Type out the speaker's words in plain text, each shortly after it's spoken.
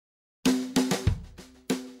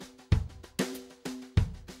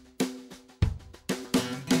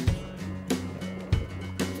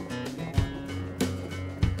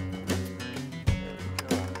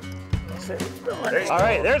All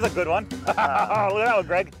right, there's a good one. Look at that one,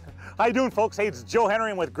 Greg. How you doing, folks? Hey, it's Joe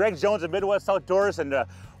Henry. I'm with Greg Jones at Midwest Outdoors, and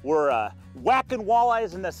we're whacking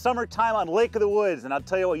walleyes in the summertime on Lake of the Woods. And I'll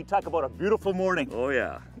tell you what, you talk about a beautiful morning. Oh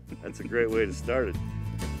yeah, that's a great way to start it.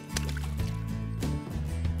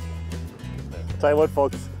 Tell you what,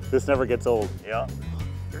 folks, this never gets old. Yeah.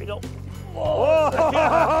 Here we go. Whoa!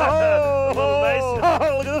 Nice.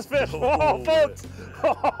 Look at this fish. Whoa, folks. It's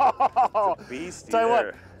a beastie. Tell you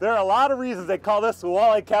what, there are a lot of reasons they call this the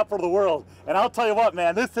walleye capital of the world. And I'll tell you what,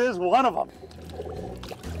 man, this is one of them.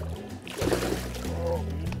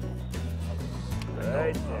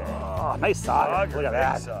 Right there. Oh, nice sauger. Look at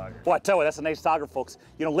that. Sauger. Boy, I tell you, that's a nice sauger, folks.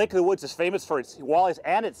 You know, Lake of the Woods is famous for its walleyes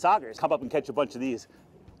and its saugers. Come up and catch a bunch of these.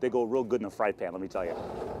 They go real good in a fry pan, let me tell you.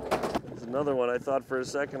 There's another one. I thought for a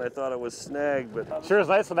second, I thought it was snagged, but... Sure is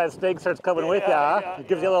nice when that snake starts coming with you, huh? Yeah, It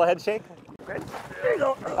gives you a little head shake. There you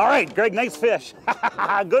go. All right, Greg, nice fish.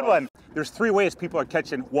 Good one. There's three ways people are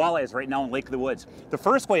catching walleyes right now in Lake of the Woods. The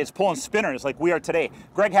first way is pulling spinners like we are today.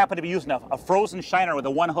 Greg happened to be using a frozen shiner with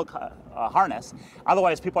a one hook harness.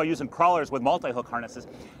 Otherwise, people are using crawlers with multi-hook harnesses.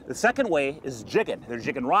 The second way is jigging. They're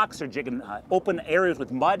jigging rocks, they're jigging open areas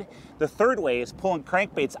with mud. The third way is pulling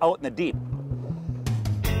crankbaits out in the deep.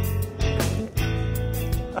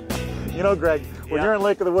 You know, Greg, when you're in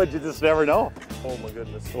Lake of the Woods, you just never know. Oh my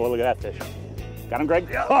goodness. Oh, look at that fish. Got him, Greg?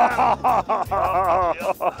 Yeah.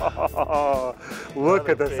 Look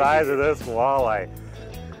at the size of this walleye.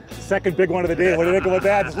 Second big one of the day. What do you think about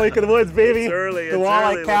that? It's Lake of the Woods, baby. It's early. The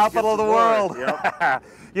walleye capital of the world. Yep.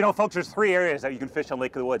 You know, folks, there's three areas that you can fish on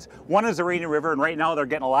Lake of the Woods. One is the Rainy River, and right now they're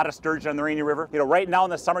getting a lot of sturgeon on the Rainy River. You know, right now in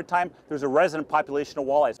the summertime, there's a resident population of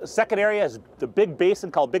walleyes. The second area is the big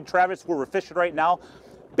basin called Big Travis, where we're fishing right now.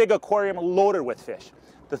 Big aquarium loaded with fish.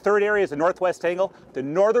 The third area is the Northwest Angle, the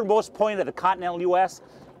northernmost point of the continental U.S.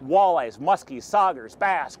 Walleyes, muskies, saugers,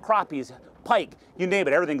 bass, crappies, pike, you name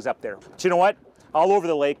it, everything's up there. But you know what? All over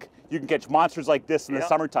the lake, you can catch monsters like this in the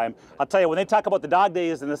summertime. I'll tell you, when they talk about the dog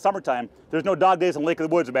days in the summertime, there's no dog days in Lake of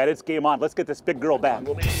the Woods, man. It's game on. Let's get this big girl back.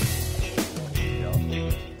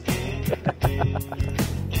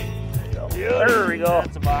 There we go.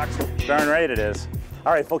 That's a box. Darn right it is.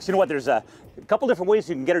 All right, folks, you know what? There's a couple different ways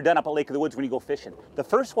you can get her done up at Lake of the Woods when you go fishing. The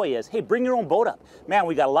first way is, hey, bring your own boat up. Man,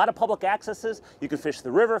 we got a lot of public accesses. You can fish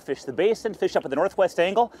the river, fish the basin, fish up at the Northwest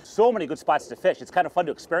Angle. So many good spots to fish. It's kind of fun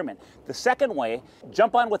to experiment. The second way,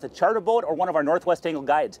 jump on with a charter boat or one of our Northwest Angle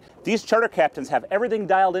guides. These charter captains have everything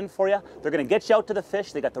dialed in for you. They're going to get you out to the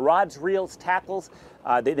fish. They got the rods, reels, tackles.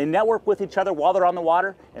 They network with each other while they're on the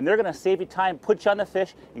water, and they're going to save you time, put you on the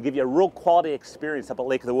fish, and give you a real quality experience up at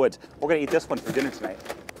Lake of the Woods. We're going to eat this one for dinner tonight.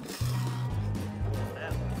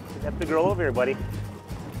 That big girl over here, buddy.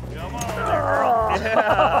 Come on, girl.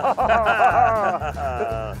 Yeah.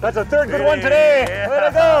 That's a third good one today. Yeah. Way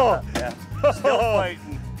to go. Yeah. Still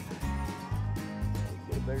fighting.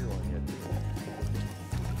 Get a bigger one yet.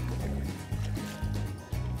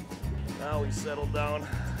 Now we settled down.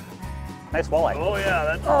 Nice walleye. Oh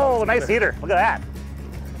yeah, that's nice eater. Look at that.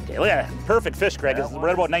 Okay, look at that. Perfect fish, Greg. It's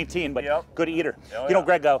right about 19, but good eater. Oh, you know,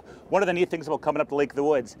 Greg, one of the neat things about coming up to Lake of the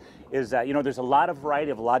Woods is that, you know, there's a lot of variety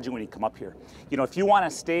of lodging when you come up here. You know, if you want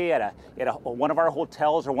to stay at one of our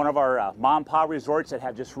hotels or one of our mom and pop resorts that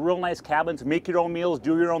have just real nice cabins, make your own meals,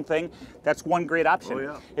 do your own thing, that's one great option. Oh,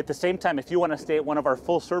 yeah. At the same time, if you want to stay at one of our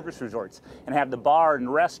full service resorts and have the bar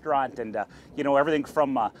and restaurant and, you know, everything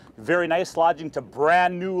from very nice lodging to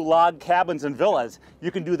brand new log cabins and villas,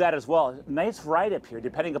 you can do that as well. Nice variety up here,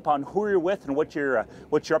 depending upon who you're with and what you're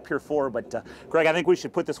up here for. But Greg, I think we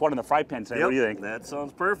should put this one in the fry pan today. Yep. What do you think? That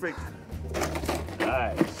sounds perfect.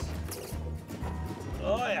 Nice.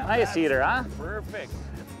 Oh yeah. Nice eater, huh? Perfect.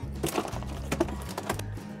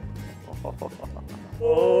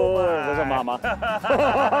 Oh, there's a mama.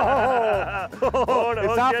 Oh, the it's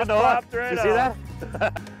hook off just the hook. popped right You see off.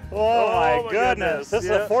 that? Oh my goodness. This is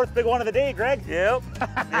the Yep. fourth big one of the day, Greg. Yep.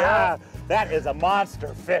 Yeah. That is a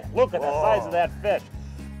monster fish. Look at the size of that fish.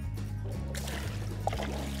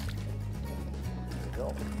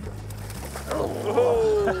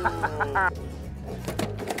 Oh.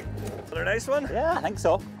 Another nice one? Yeah, I think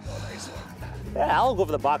so. Oh, nice one. Yeah, I'll go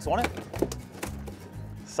for the box, won't it?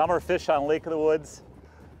 Summer fish on Lake of the Woods.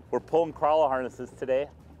 We're pulling crawler harnesses today.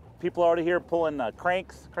 People are already here pulling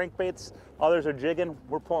crankbaits. Others are jigging.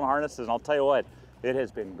 We're pulling harnesses, and I'll tell you what, it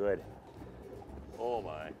has been good. Oh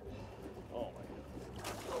my. Oh my.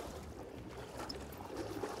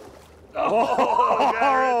 Oh,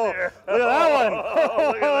 got her in there. Look at that one. Oh,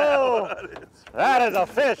 look at that one. That is a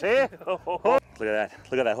fish, eh? Look at that.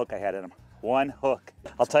 Look at that hook I had in him. One hook.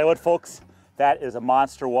 I'll tell you what, folks, that is a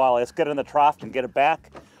monster walleye. Let's get it in the trough and get it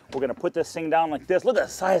back. We're gonna put this thing down like this. Look at the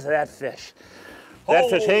size of that fish. That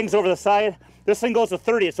fish hangs over the side. This thing goes to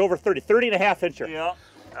 30, it's over 30 and a half incher. Yeah.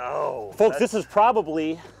 Oh. Folks, this is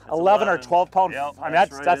probably 11 or 12 pound. Yep, I mean,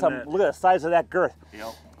 that's that's right in look at the size of that girth.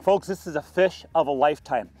 Yep. Folks, this is a fish of a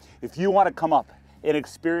lifetime. If you want to come up and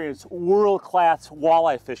experience world-class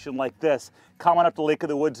walleye fishing like this, coming up to Lake of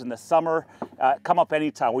the Woods in the summer, come up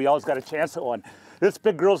anytime. We always got a chance at one. This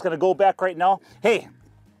big girl's gonna go back right now. Hey,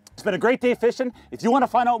 it's been a great day fishing. If you want to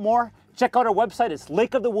find out more, check out our website. It's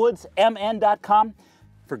lakeofthewoodsmn.com.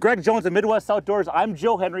 For Greg Jones of Midwest Outdoors, I'm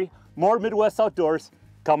Joe Henry. More Midwest Outdoors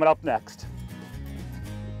coming up next.